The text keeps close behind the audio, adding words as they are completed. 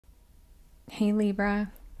Hey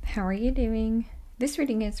Libra, how are you doing? This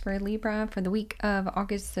reading is for Libra for the week of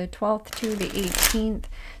August the 12th to the 18th,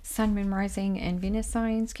 Sun, Moon, Rising, and Venus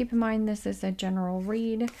signs. Keep in mind this is a general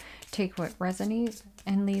read. Take what resonates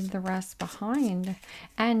and leave the rest behind.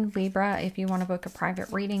 And Libra, if you want to book a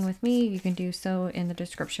private reading with me, you can do so in the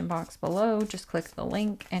description box below. Just click the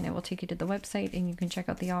link and it will take you to the website and you can check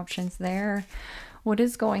out the options there. What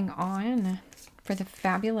is going on for the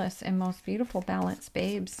fabulous and most beautiful balanced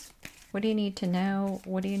babes? What do you need to know?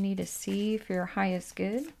 What do you need to see for your highest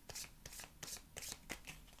good?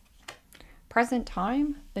 Present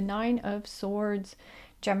time, the Nine of Swords,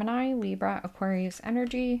 Gemini, Libra, Aquarius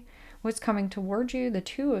energy. What's coming towards you? The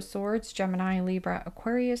Two of Swords, Gemini, Libra,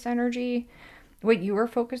 Aquarius energy. What you are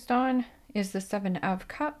focused on is the Seven of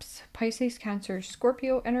Cups, Pisces, Cancer,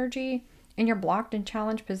 Scorpio energy. And your blocked and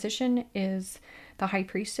challenged position is the High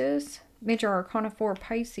Priestess, Major Arcana 4,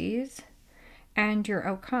 Pisces. And your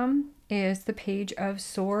outcome is the Page of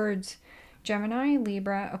Swords, Gemini,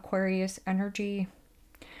 Libra, Aquarius energy.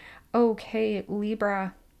 Okay,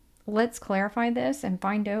 Libra, let's clarify this and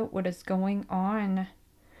find out what is going on.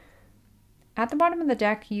 At the bottom of the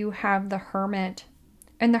deck, you have the Hermit.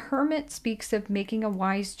 And the Hermit speaks of making a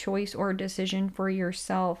wise choice or decision for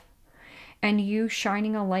yourself. And you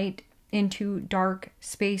shining a light into dark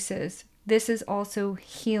spaces. This is also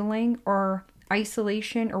healing or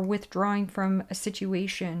isolation or withdrawing from a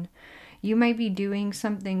situation. You might be doing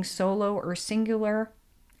something solo or singular,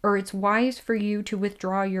 or it's wise for you to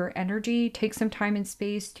withdraw your energy, take some time and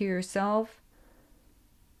space to yourself.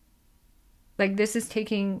 Like this is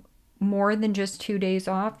taking more than just 2 days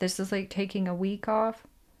off. This is like taking a week off.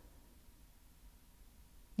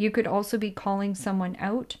 You could also be calling someone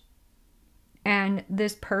out, and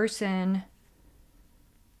this person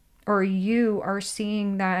or you are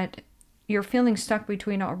seeing that you're feeling stuck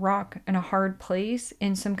between a rock and a hard place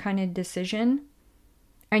in some kind of decision.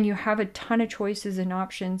 And you have a ton of choices and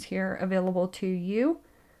options here available to you.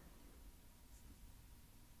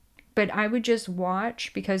 But I would just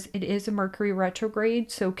watch because it is a Mercury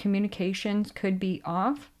retrograde. So communications could be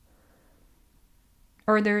off.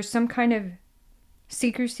 Or there's some kind of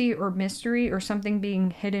secrecy or mystery or something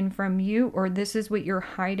being hidden from you. Or this is what you're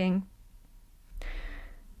hiding.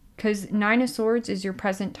 Because Nine of Swords is your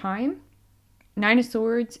present time. Nine of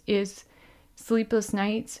Swords is sleepless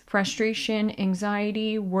nights, frustration,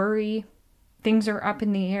 anxiety, worry. Things are up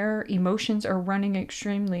in the air. Emotions are running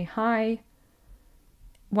extremely high.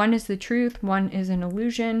 One is the truth. One is an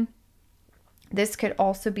illusion. This could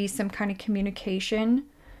also be some kind of communication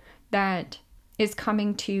that is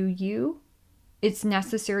coming to you. It's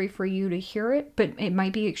necessary for you to hear it, but it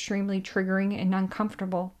might be extremely triggering and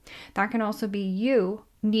uncomfortable. That can also be you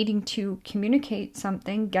needing to communicate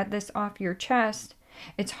something, get this off your chest.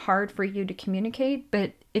 It's hard for you to communicate,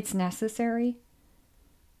 but it's necessary.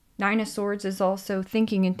 Nine of Swords is also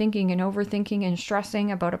thinking and overthinking and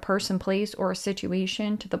stressing about a person, place, or a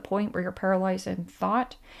situation to the point where you're paralyzed in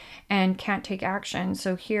thought and can't take action.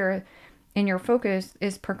 So here in your focus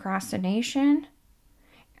is procrastination,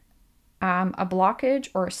 a blockage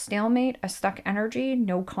or a stalemate, a stuck energy,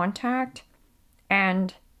 no contact,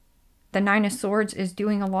 and the Nine of Swords is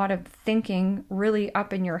doing a lot of thinking really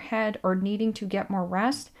up in your head or needing to get more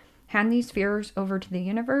rest. Hand these fears over to the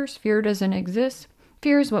universe. Fear doesn't exist.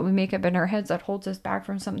 Fear is what we make up in our heads that holds us back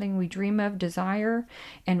from something we dream of, desire,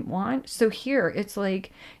 and want. So here, it's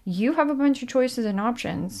like you have a bunch of choices and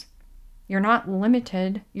options. You're not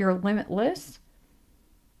limited. You're limitless.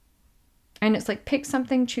 And it's like pick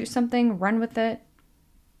something, choose something, run with it.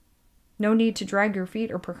 No need to drag your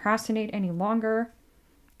feet or procrastinate any longer.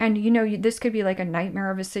 And you know, this could be like a nightmare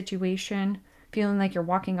of a situation, feeling like you're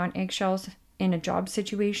walking on eggshells in a job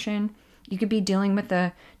situation. You could be dealing with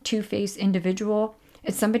a two-faced individual.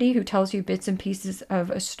 It's somebody who tells you bits and pieces of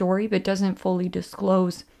a story, but doesn't fully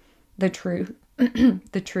disclose the truth,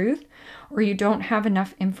 or you don't have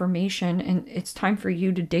enough information and it's time for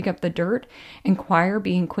you to dig up the dirt, inquire,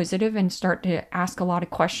 be inquisitive, and start to ask a lot of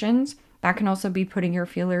questions. That can also be putting your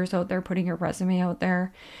feelers out there, putting your resume out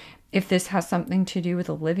there. If this has something to do with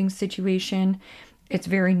a living situation, it's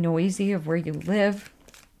very noisy of where you live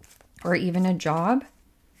or even a job.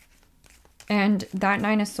 And that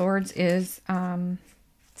Nine of Swords is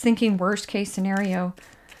thinking worst case scenario,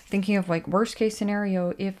 thinking of like worst case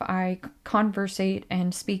scenario, if I conversate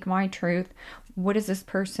and speak my truth, what is this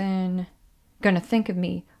person going to think of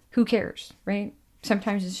me? Who cares, right?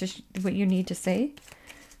 Sometimes it's just what you need to say.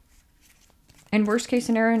 And worst case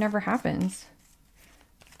scenario never happens.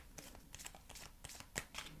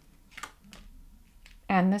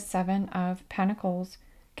 And the Seven of Pentacles,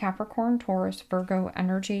 Capricorn, Taurus, Virgo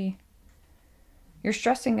energy. You're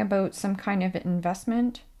stressing about some kind of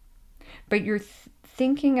investment, but you're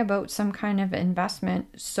thinking about some kind of investment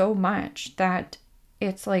so much that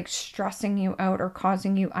it's like stressing you out or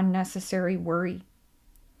causing you unnecessary worry.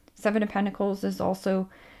 Seven of Pentacles is also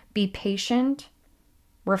be patient,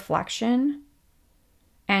 reflection,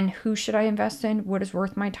 and who should I invest in? What is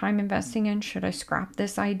worth my time investing in? Should I scrap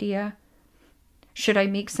this idea? Should I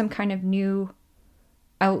make some kind of new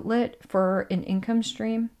outlet for an income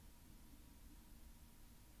stream?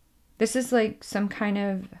 This is like some kind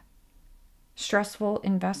of stressful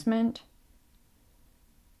investment.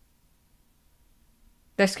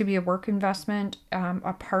 This could be a work investment,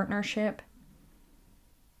 a partnership.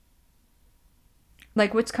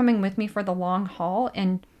 Like, what's coming with me for the long haul?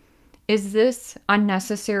 And is this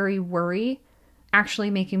unnecessary worry actually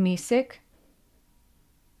making me sick?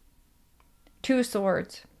 Two of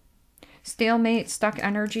Swords. Stalemate, stuck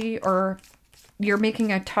energy, or you're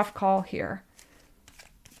making a tough call here.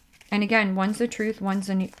 And again, one's the truth, one's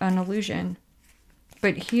an illusion.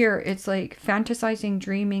 But here, it's like fantasizing,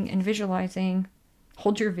 dreaming, and visualizing.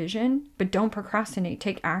 Hold your vision, but don't procrastinate.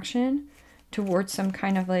 Take action towards some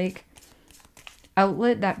kind of like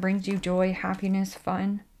outlet that brings you joy, happiness,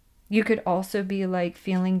 fun. You could also be like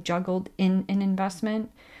feeling juggled in an investment,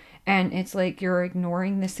 and it's like you're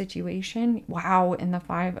ignoring the situation. Wow, and the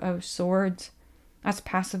Five of Swords. That's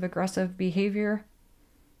passive aggressive behavior.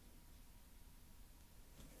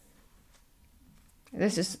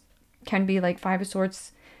 This can be like Five of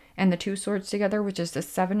Swords and the Two Swords together, which is the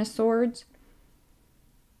Seven of Swords,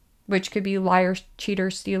 which could be liar, cheater,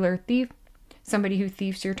 stealer, thief, somebody who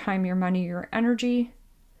thieves your time, your money, your energy,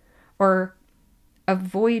 or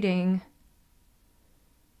avoiding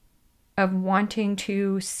of wanting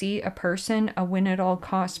to see a person, a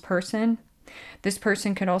win-at-all-cost person. This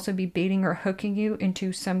person could also be baiting or hooking you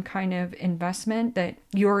into some kind of investment that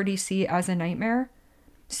you already see as a nightmare.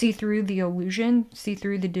 See through the illusion, see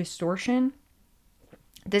through the distortion.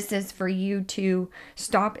 This is for you to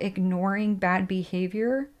stop ignoring bad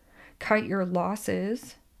behavior, cut your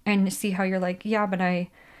losses, and see how you're like, yeah, but I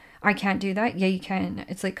can't do that. Yeah, you can.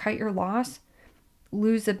 It's like cut your loss,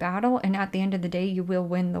 lose a battle, and at the end of the day, you will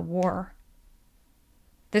win the war.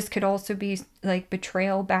 This could also be like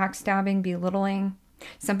betrayal, backstabbing, belittling,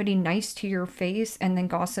 somebody nice to your face and then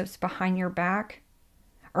gossips behind your back.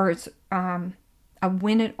 Or it's a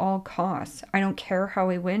win at all costs. I don't care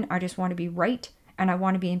how I win. I just want to be right and I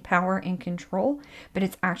want to be in power and control, but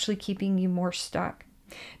it's actually keeping you more stuck.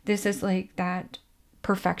 This is like that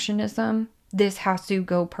perfectionism. This has to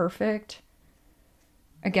go perfect.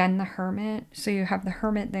 Again, the Hermit. So you have the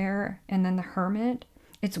Hermit there and then the Hermit.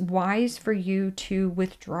 It's wise for you to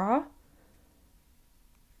withdraw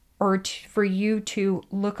or for you to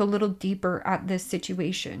look a little deeper at this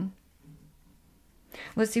situation.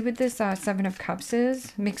 Let's see what this Seven of Cups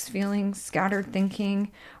is. Mixed feelings, scattered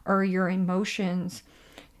thinking, or your emotions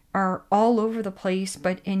are all over the place,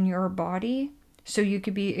 but in your body. So you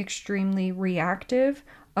could be extremely reactive.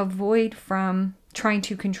 Avoid from trying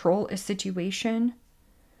to control a situation.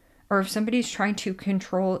 Or if somebody's trying to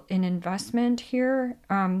control an investment here,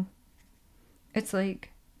 it's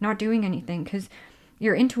like not doing anything because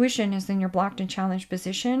your intuition is in your blocked and challenged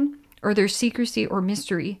position, or there's secrecy or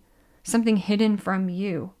mystery, something hidden from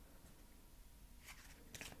you.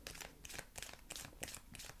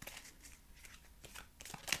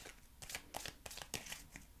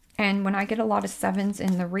 And when I get a lot of sevens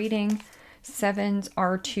in the reading, sevens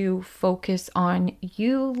are to focus on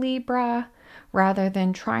you, Libra, rather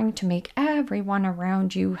than trying to make everyone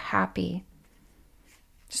around you happy.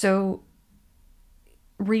 So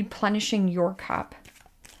replenishing your cup.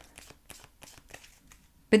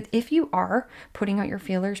 But if you are putting out your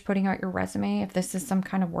feelers, putting out your resume, if this is some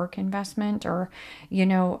kind of work investment, or, you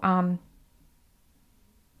know,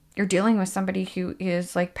 you're dealing with somebody who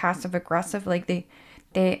is like passive aggressive, like they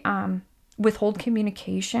withhold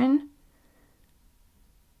communication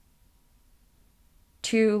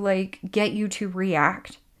to like get you to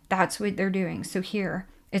react. That's what they're doing. So here,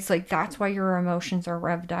 it's like that's why your emotions are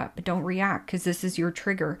revved up. But don't react because this is your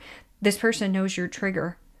trigger. This person knows your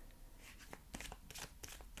trigger.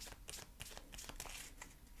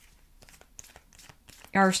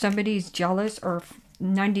 Or somebody's jealous or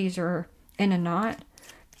 90s are in a knot.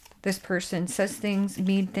 This person says things,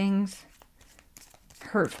 mean things,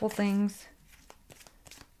 hurtful things.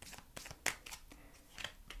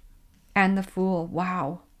 And the Fool.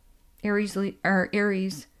 Wow. Aries,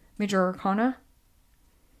 Major Arcana.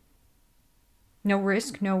 No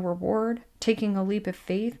risk, no reward. Taking a leap of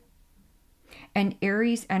faith. And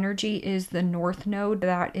Aries energy is the North Node.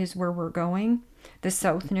 That is where we're going. The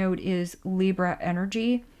South Node is Libra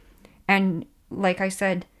energy. And like I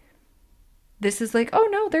said, this is like, oh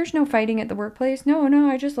no, there's no fighting at the workplace. No,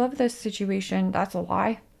 I just love this situation. That's a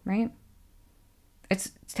lie, right?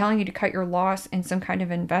 It's telling you to cut your loss in some kind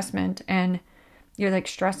of investment, and you're like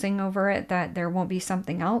stressing over it that there won't be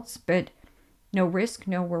something else, but no risk,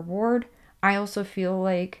 no reward. I also feel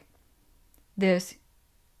like this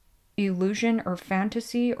illusion or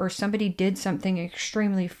fantasy, or somebody did something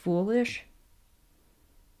extremely foolish.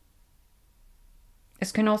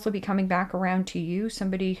 This can also be coming back around to you,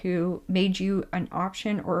 somebody who made you an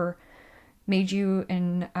option or made you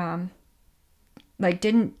an, like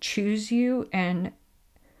didn't choose you and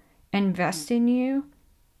invest in you.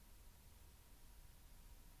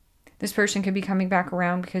 This person could be coming back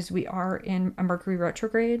around because we are in a Mercury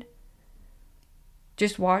retrograde.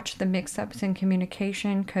 Just watch the mix-ups in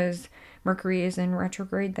communication because Mercury is in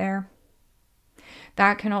retrograde there.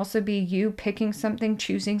 That can also be you picking something,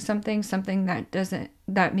 choosing something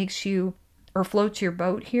that makes you or floats your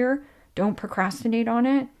boat here. Don't procrastinate on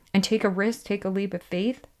it and take a risk, take a leap of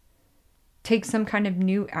faith. Take some kind of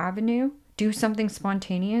new avenue. Do something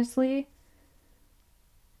spontaneously.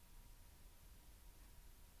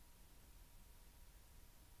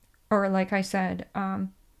 Or like I said,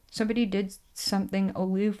 somebody did something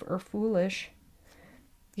aloof or foolish.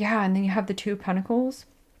 Yeah, and then you have the Two of Pentacles.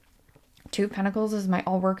 Two of Pentacles is my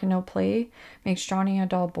all work and no play. Makes Johnny a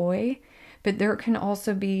dull boy. But there can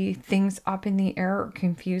also be things up in the air or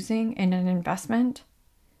confusing in an investment.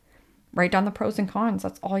 Write down the pros and cons.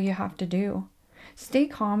 That's all you have to do. Stay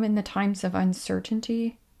calm in the times of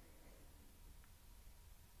uncertainty.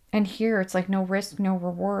 And here it's like no risk, no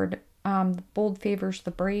reward. The bold favors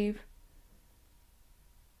the brave.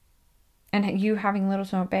 And you having little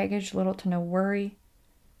to no baggage, little to no worry.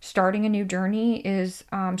 Starting a new journey is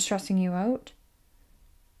stressing you out.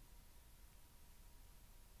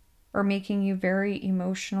 Or making you very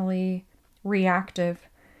emotionally reactive.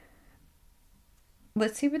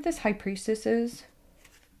 Let's see what this High Priestess is.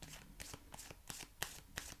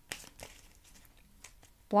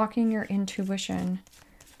 Blocking your intuition.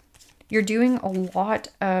 You're doing a lot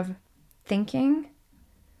of thinking.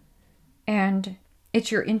 And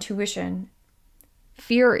it's your intuition.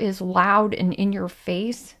 Fear is loud and in your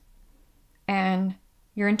face. And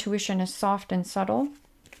your intuition is soft and subtle.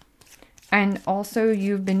 And also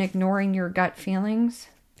you've been ignoring your gut feelings.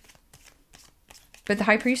 But the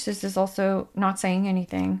High Priestess is also not saying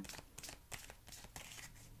anything.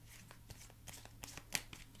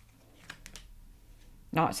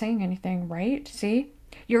 Not saying anything, right? See?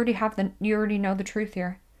 You already know the truth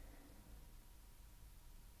here.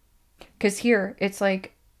 Because here, it's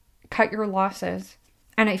like, cut your losses.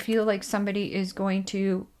 And I feel like somebody is going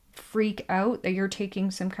to freak out that you're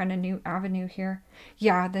taking some kind of new avenue here.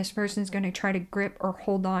 Yeah, this person's going to try to grip or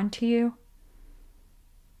hold on to you.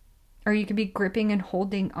 Or you could be gripping and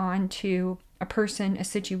holding on to a person, a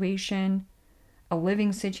situation, a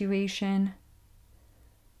living situation.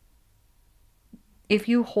 If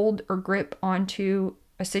you hold or grip onto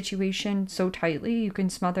a situation so tightly, you can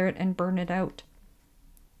smother it and burn it out.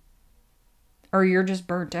 Or you're just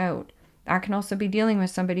burnt out. That can also be dealing with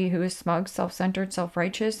somebody who is smug, self-centered,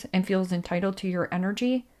 self-righteous, and feels entitled to your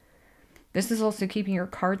energy. This is also keeping your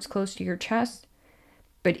cards close to your chest.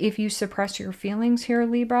 But if you suppress your feelings here,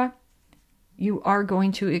 Libra, you are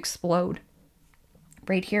going to explode.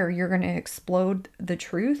 Right here, you're going to explode the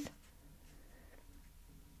truth.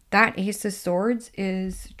 That Ace of Swords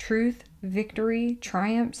is truth, victory,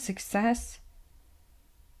 triumph, success,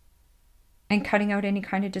 and cutting out any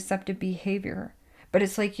kind of deceptive behavior. But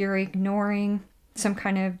it's like you're ignoring some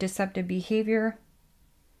kind of deceptive behavior.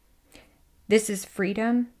 This is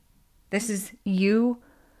freedom. This is you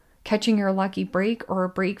catching your lucky break or a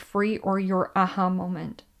break free or your aha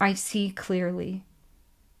moment. I see clearly.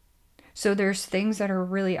 So there's things that are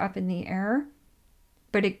really up in the air,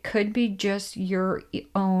 but it could be just your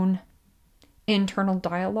own internal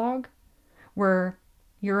dialogue where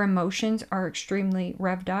your emotions are extremely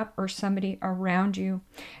revved up, or somebody around you,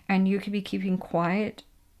 and you could be keeping quiet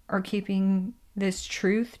or keeping this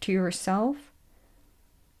truth to yourself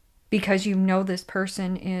because you know this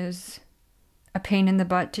person is a pain in the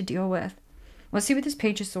butt to deal with. Let's see what this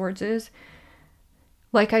Page of Swords is.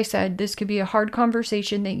 Like I said, this could be a hard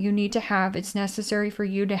conversation that you need to have. It's necessary for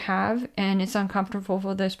you to have, and it's uncomfortable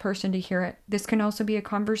for this person to hear it. This can also be a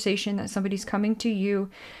conversation that somebody's coming to you.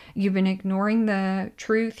 You've been ignoring the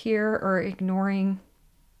truth here or ignoring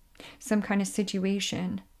some kind of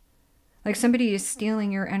situation. Like somebody is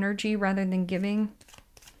stealing your energy rather than giving.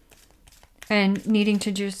 And needing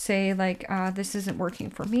to just say like, this isn't working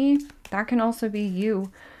for me. That can also be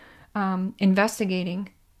you investigating.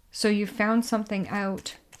 So you found something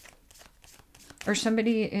out Or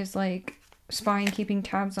somebody is like spying, keeping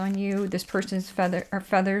tabs on you. This person's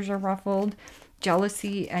feathers are ruffled.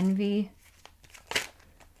 Jealousy, envy.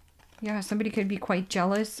 Yeah, somebody could be quite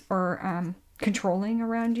jealous or controlling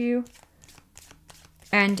around you.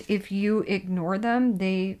 And if you ignore them,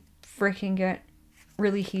 they freaking get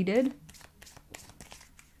really heated.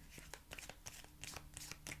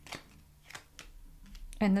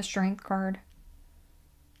 And the Strength card.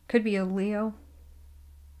 Could be a Leo.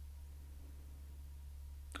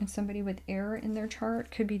 And somebody with air in their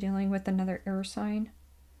chart could be dealing with another air sign.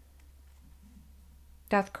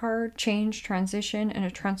 Death card, change, transition, and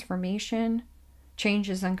a transformation. Change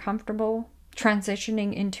is uncomfortable.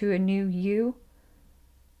 Transitioning into a new you.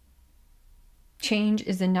 Change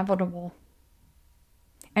is inevitable.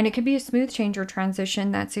 And it could be a smooth change or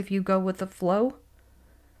transition. That's if you go with the flow.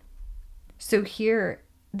 So here,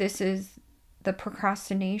 this is the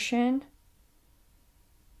procrastination.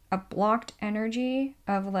 A blocked energy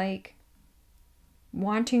of like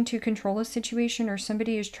wanting to control a situation, or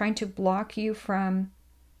somebody is trying to block you from,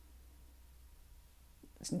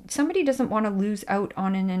 somebody doesn't want to lose out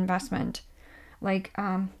on an investment. Like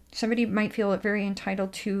somebody might feel very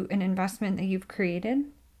entitled to an investment that you've created.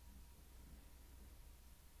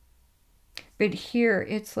 But here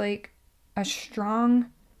it's like a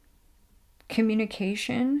strong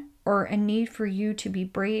communication or a need for you to be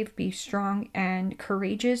brave, be strong, and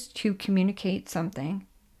courageous to communicate something.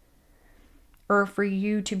 Or for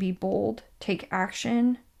you to be bold, take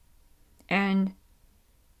action, and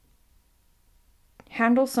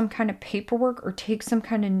handle some kind of paperwork or take some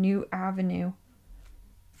kind of new avenue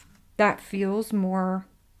that feels more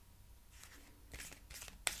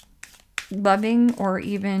loving, or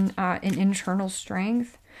even an internal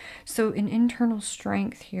strength. So an internal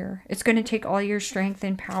strength here. It's going to take all your strength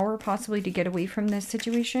and power possibly to get away from this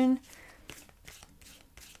situation.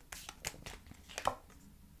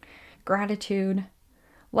 Gratitude.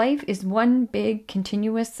 Life is one big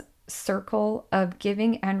continuous circle of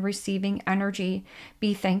giving and receiving energy.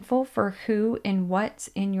 Be thankful for who and what's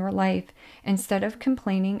in your life instead of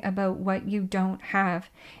complaining about what you don't have.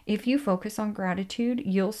 If you focus on gratitude,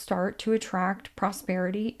 you'll start to attract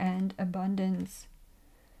prosperity and abundance.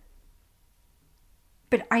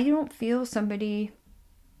 But I don't feel somebody,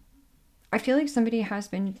 I feel like somebody has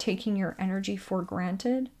been taking your energy for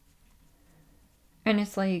granted. And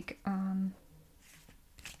it's like,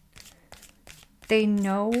 they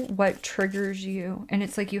know what triggers you. And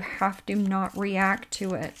it's like you have to not react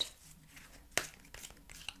to it.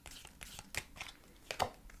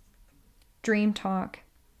 Dream talk.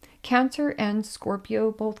 Cancer and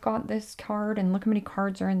Scorpio both got this card, and look how many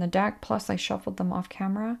cards are in the deck, plus I shuffled them off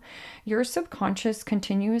camera. Your subconscious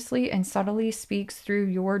continuously and subtly speaks through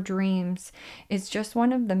your dreams. It's just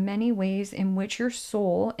one of the many ways in which your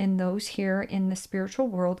soul and those here in the spiritual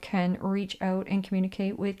world can reach out and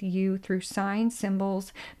communicate with you through signs,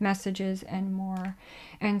 symbols, messages, and more.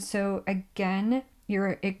 And so again,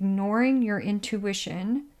 you're ignoring your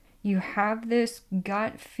intuition. You have this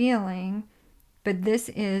gut feeling, but this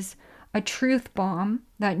is a truth bomb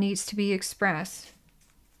that needs to be expressed.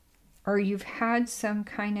 Or you've had some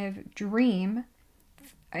kind of dream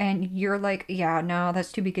and you're like, yeah, no,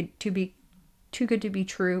 that's too good to be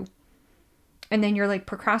true. And then you're like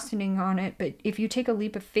procrastinating on it. But if you take a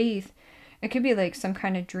leap of faith, it could be like some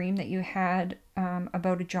kind of dream that you had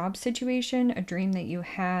about a job situation, a dream that you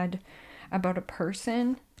had about a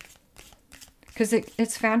person. Because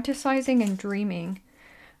it's fantasizing and dreaming.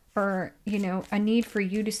 Or, you know, a need for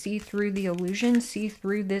you to see through the illusion, see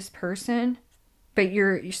through this person, but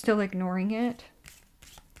you're still ignoring it.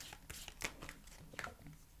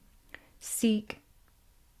 Seek.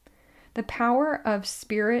 The power of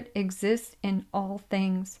spirit exists in all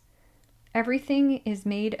things. Everything is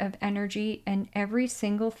made of energy, and every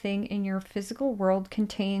single thing in your physical world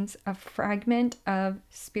contains a fragment of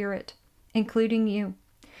spirit, including you.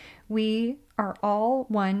 We are all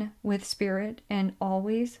one with spirit and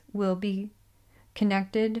always will be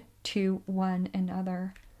connected to one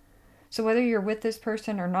another. So whether you're with this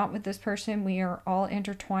person or not with this person, we are all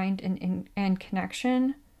intertwined in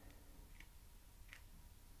connection.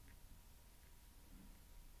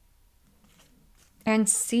 And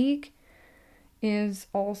seek is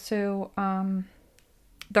also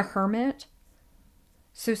the Hermit.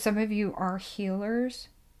 So some of you are healers.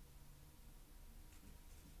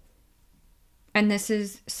 And this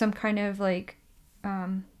is some kind of like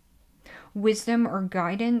wisdom or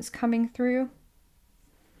guidance coming through.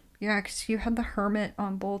 Yeah, because you had the Hermit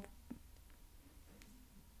on both.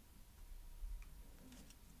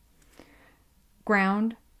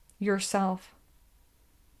 Ground yourself.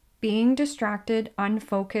 Being distracted,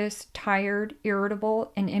 unfocused, tired,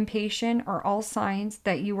 irritable, and impatient are all signs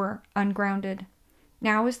that you are ungrounded.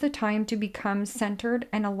 Now is the time to become centered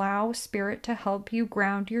and allow spirit to help you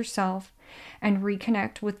ground yourself and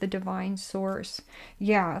reconnect with the divine source.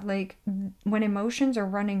 Yeah, like when emotions are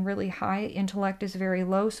running really high, intellect is very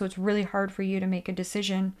low, so it's really hard for you to make a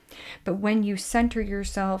decision. But when you center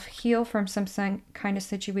yourself, heal from some kind of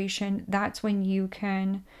situation, that's when you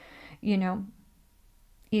can, you know,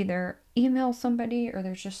 either email somebody or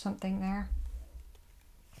there's just something there.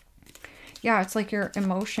 Yeah, it's like your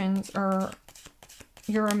emotions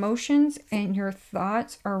and your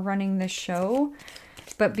thoughts are running the show,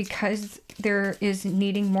 but because there is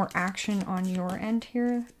needing more action on your end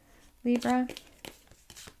here, Libra.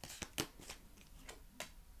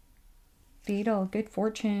 Beetle, good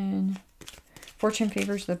fortune. Fortune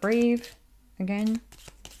favors the brave. Again,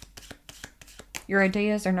 your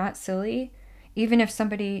ideas are not silly. Even if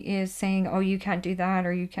somebody is saying, oh, you can't do that,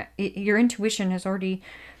 or you can't, your intuition has already,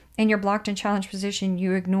 in your blocked and challenged position,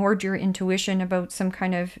 you ignored your intuition about some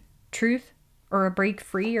kind of truth or a break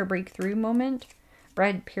free or breakthrough moment.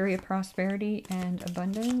 Bread, period, prosperity, and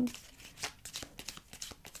abundance.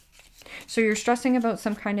 So you're stressing about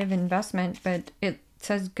some kind of investment, but it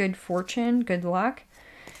says good fortune, good luck,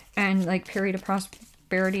 and like period of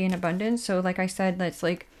prosperity and abundance. So like I said, that's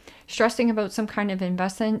like stressing about some kind of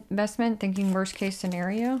investment, thinking worst case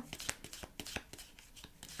scenario.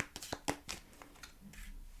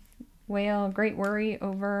 Whale, great worry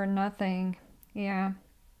over nothing. Yeah.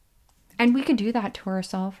 And we can do that to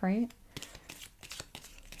ourselves, right?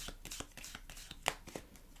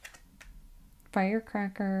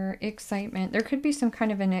 Firecracker, excitement. There could be some kind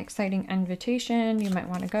of an exciting invitation. You might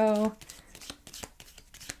want to go.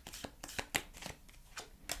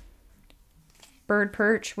 Bird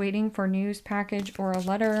perch, waiting for news package or a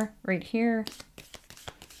letter right here.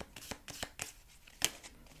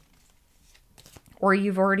 Or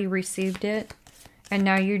you've already received it and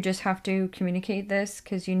now you just have to communicate this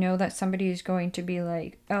because you know that somebody is going to be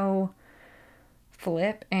like, oh,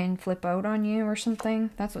 flip out on you or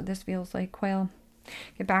something. That's what this feels like, Quail.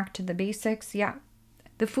 Get back to the basics. Yeah.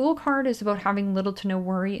 The Fool card is about having little to no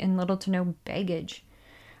worry and little to no baggage.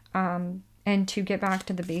 And to get back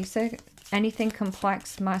to the basic, anything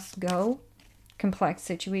complex must go. Complex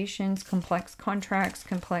situations, complex contracts,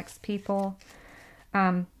 complex people.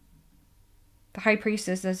 The High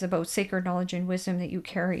Priestess is about sacred knowledge and wisdom that you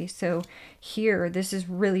carry. So here, this is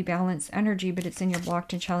really balanced energy, but it's in your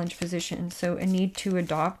blocked and challenged position. So a need to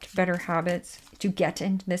adopt better habits to get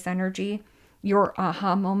into this energy. Your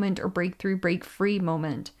aha moment or breakthrough, break free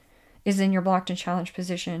moment is in your blocked and challenged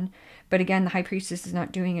position. But again, the High Priestess is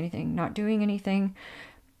not doing anything.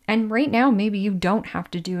 And right now, maybe you don't have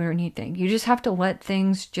to do anything. You just have to let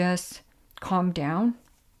things just calm down.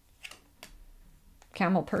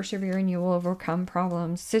 Camel, persevering, you will overcome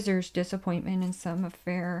problems. Scissors, disappointment in some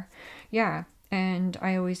affair. Yeah, and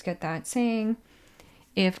I always get that saying,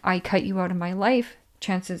 if I cut you out of my life,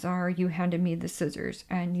 chances are you handed me the scissors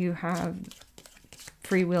and you have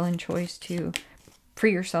free will and choice to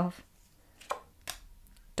free yourself.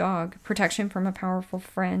 Dog, protection from a powerful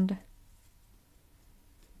friend.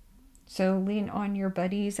 So lean on your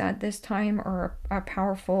buddies at this time or a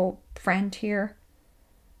powerful friend here.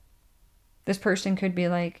 This person could be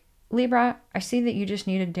like, Libra, I see that you just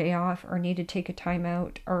need a day off or need to take a time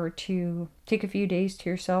out or to take a few days to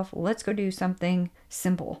yourself. Let's go do something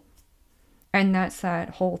simple. And that's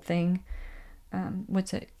that whole thing.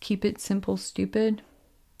 What's it? Keep it simple, stupid.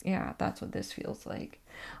 Yeah, that's what this feels like.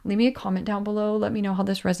 Leave me a comment down below. Let me know how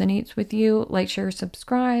this resonates with you. Like, share,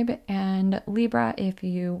 subscribe. And Libra, if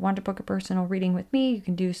you want to book a personal reading with me, you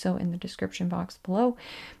can do so in the description box below.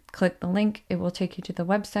 Click the link. It will take you to the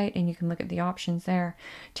website and you can look at the options there.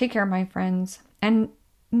 Take care, my friends. And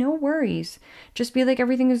no worries. Just be like,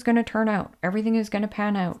 everything is going to turn out. Everything is going to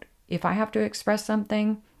pan out. If I have to express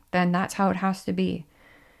something, then that's how it has to be.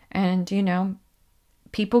 And, you know,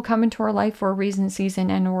 people come into our life for a reason,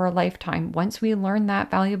 season, and or a lifetime. Once we learn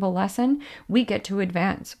that valuable lesson, we get to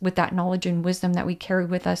advance with that knowledge and wisdom that we carry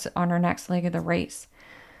with us on our next leg of the race.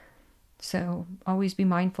 So always be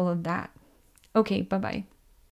mindful of that. Okay, bye-bye.